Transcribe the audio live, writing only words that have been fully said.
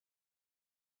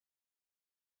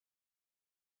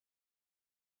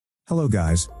Hello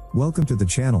guys, welcome to the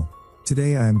channel.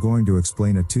 Today I am going to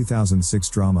explain a 2006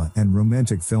 drama and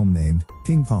romantic film named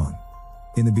Pong.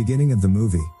 In the beginning of the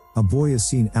movie, a boy is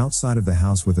seen outside of the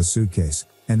house with a suitcase,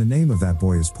 and the name of that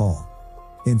boy is Paul.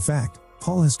 In fact,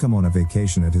 Paul has come on a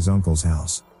vacation at his uncle's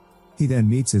house. He then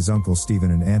meets his uncle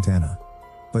Stephen and Aunt Anna.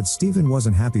 But Stephen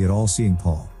wasn't happy at all seeing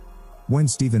Paul. When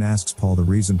Stephen asks Paul the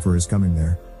reason for his coming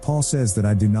there, Paul says that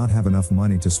I do not have enough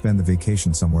money to spend the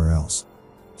vacation somewhere else.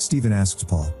 Stephen asks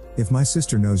Paul, if my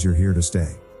sister knows you're here to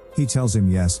stay. He tells him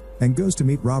yes, and goes to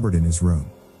meet Robert in his room.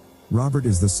 Robert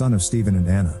is the son of Stephen and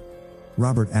Anna.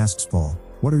 Robert asks Paul,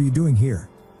 what are you doing here?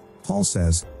 Paul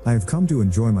says, I have come to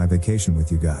enjoy my vacation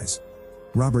with you guys.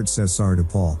 Robert says sorry to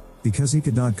Paul, because he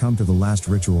could not come to the last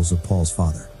rituals of Paul's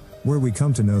father, where we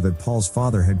come to know that Paul's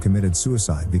father had committed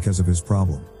suicide because of his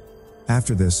problem.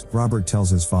 After this, Robert tells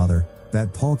his father,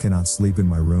 that Paul cannot sleep in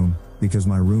my room, because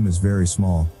my room is very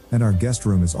small, and our guest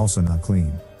room is also not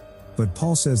clean. But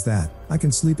Paul says that, I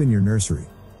can sleep in your nursery.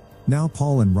 Now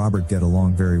Paul and Robert get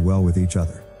along very well with each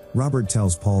other. Robert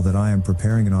tells Paul that I am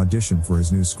preparing an audition for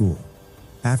his new school.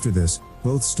 After this,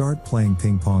 both start playing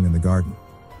ping pong in the garden.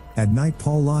 At night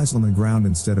Paul lies on the ground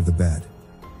instead of the bed.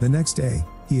 The next day,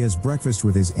 he has breakfast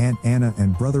with his Aunt Anna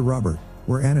and brother Robert,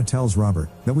 where Anna tells Robert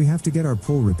that we have to get our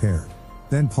pool repaired.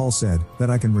 Then Paul said that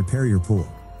I can repair your pool.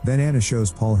 Then Anna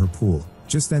shows Paul her pool.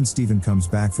 Just then Stephen comes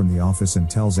back from the office and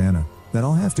tells Anna that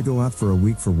I'll have to go out for a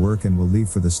week for work and will leave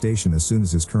for the station as soon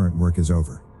as his current work is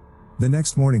over. The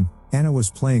next morning, Anna was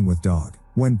playing with dog,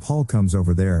 when Paul comes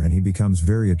over there and he becomes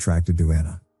very attracted to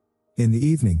Anna. In the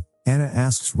evening, Anna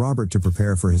asks Robert to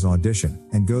prepare for his audition,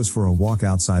 and goes for a walk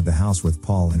outside the house with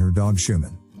Paul and her dog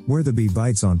Schumann, where the bee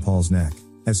bites on Paul's neck.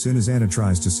 As soon as Anna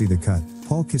tries to see the cut,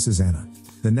 Paul kisses Anna.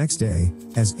 The next day,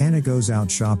 as Anna goes out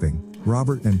shopping,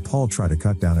 Robert and Paul try to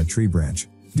cut down a tree branch,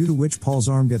 due to which Paul's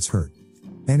arm gets hurt.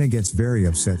 Anna gets very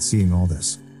upset seeing all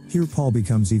this. Here Paul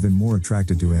becomes even more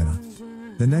attracted to Anna.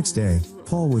 The next day,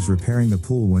 Paul was repairing the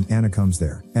pool when Anna comes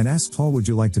there, and asks Paul, would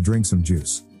you like to drink some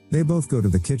juice? They both go to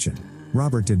the kitchen.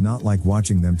 Robert did not like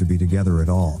watching them to be together at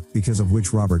all, because of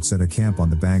which Robert set a camp on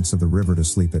the banks of the river to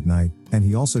sleep at night, and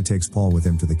he also takes Paul with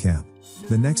him to the camp.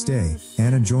 The next day,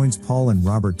 Anna joins Paul and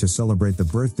Robert to celebrate the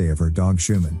birthday of her dog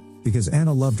Schumann, because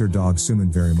Anna loved her dog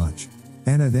Schumann very much.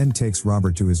 Anna then takes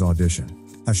Robert to his audition.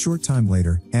 A short time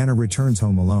later, Anna returns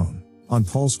home alone. On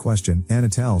Paul's question, Anna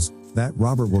tells that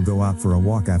Robert will go out for a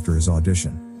walk after his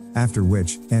audition. After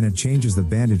which, Anna changes the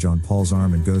bandage on Paul's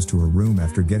arm and goes to her room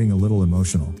after getting a little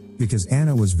emotional, because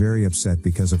Anna was very upset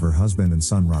because of her husband and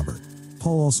son Robert.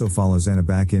 Paul also follows Anna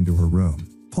back into her room.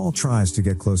 Paul tries to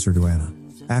get closer to Anna.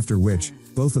 After which,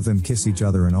 both of them kiss each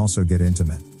other and also get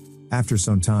intimate. After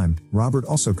some time, Robert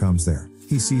also comes there.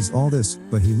 He sees all this,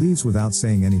 but he leaves without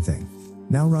saying anything.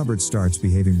 Now Robert starts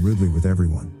behaving rudely with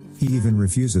everyone. He even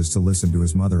refuses to listen to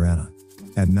his mother Anna.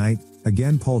 At night,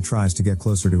 again Paul tries to get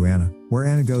closer to Anna, where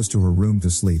Anna goes to her room to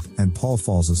sleep, and Paul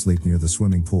falls asleep near the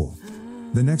swimming pool.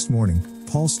 The next morning,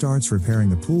 Paul starts repairing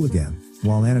the pool again,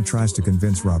 while Anna tries to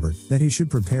convince Robert that he should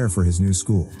prepare for his new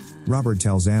school. Robert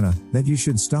tells Anna that you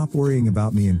should stop worrying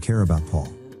about me and care about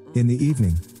Paul. In the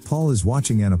evening, Paul is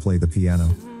watching Anna play the piano.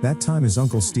 That time his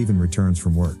uncle Stephen returns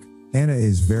from work. Anna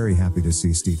is very happy to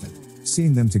see Stephen.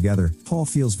 Seeing them together, Paul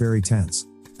feels very tense.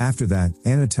 After that,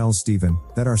 Anna tells Stephen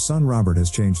that our son Robert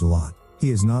has changed a lot.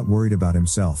 He is not worried about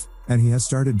himself, and he has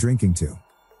started drinking too.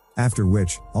 After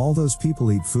which, all those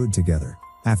people eat food together.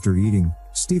 After eating,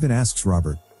 Stephen asks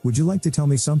Robert, would you like to tell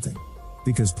me something?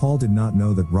 Because Paul did not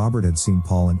know that Robert had seen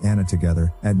Paul and Anna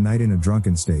together at night in a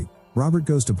drunken state. Robert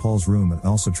goes to Paul's room and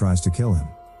also tries to kill him.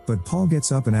 But Paul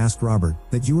gets up and asks Robert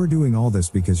that you are doing all this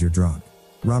because you're drunk.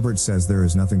 Robert says there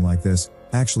is nothing like this.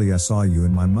 Actually I saw you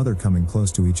and my mother coming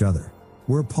close to each other.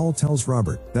 Where Paul tells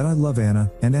Robert that I love Anna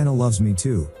and Anna loves me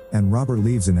too, and Robert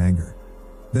leaves in anger.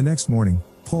 The next morning,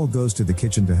 Paul goes to the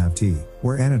kitchen to have tea,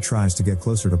 where Anna tries to get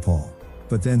closer to Paul.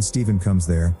 But then Stephen comes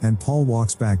there and Paul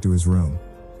walks back to his room.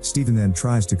 Stephen then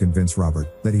tries to convince Robert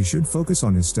that he should focus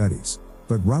on his studies.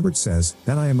 But Robert says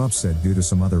that I am upset due to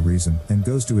some other reason and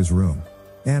goes to his room.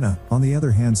 Anna, on the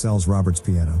other hand, sells Robert's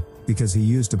piano, because he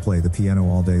used to play the piano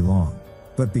all day long.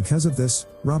 But because of this,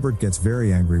 Robert gets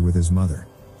very angry with his mother.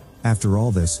 After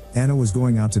all this, Anna was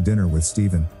going out to dinner with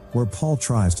Stephen, where Paul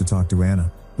tries to talk to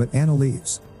Anna, but Anna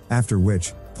leaves. After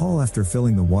which, Paul, after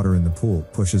filling the water in the pool,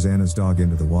 pushes Anna's dog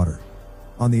into the water.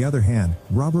 On the other hand,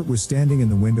 Robert was standing in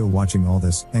the window watching all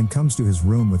this and comes to his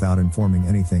room without informing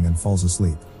anything and falls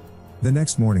asleep. The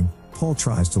next morning, Paul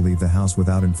tries to leave the house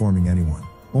without informing anyone.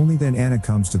 Only then Anna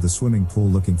comes to the swimming pool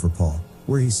looking for Paul,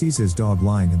 where he sees his dog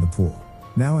lying in the pool.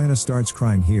 Now Anna starts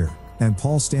crying here, and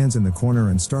Paul stands in the corner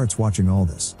and starts watching all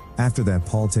this. After that,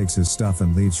 Paul takes his stuff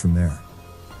and leaves from there.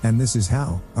 And this is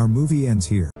how our movie ends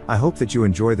here. I hope that you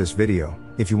enjoy this video.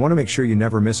 If you want to make sure you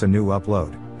never miss a new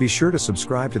upload, be sure to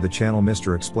subscribe to the channel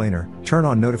Mr. Explainer, turn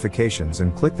on notifications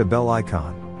and click the bell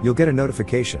icon. You'll get a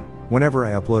notification whenever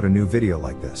I upload a new video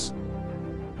like this.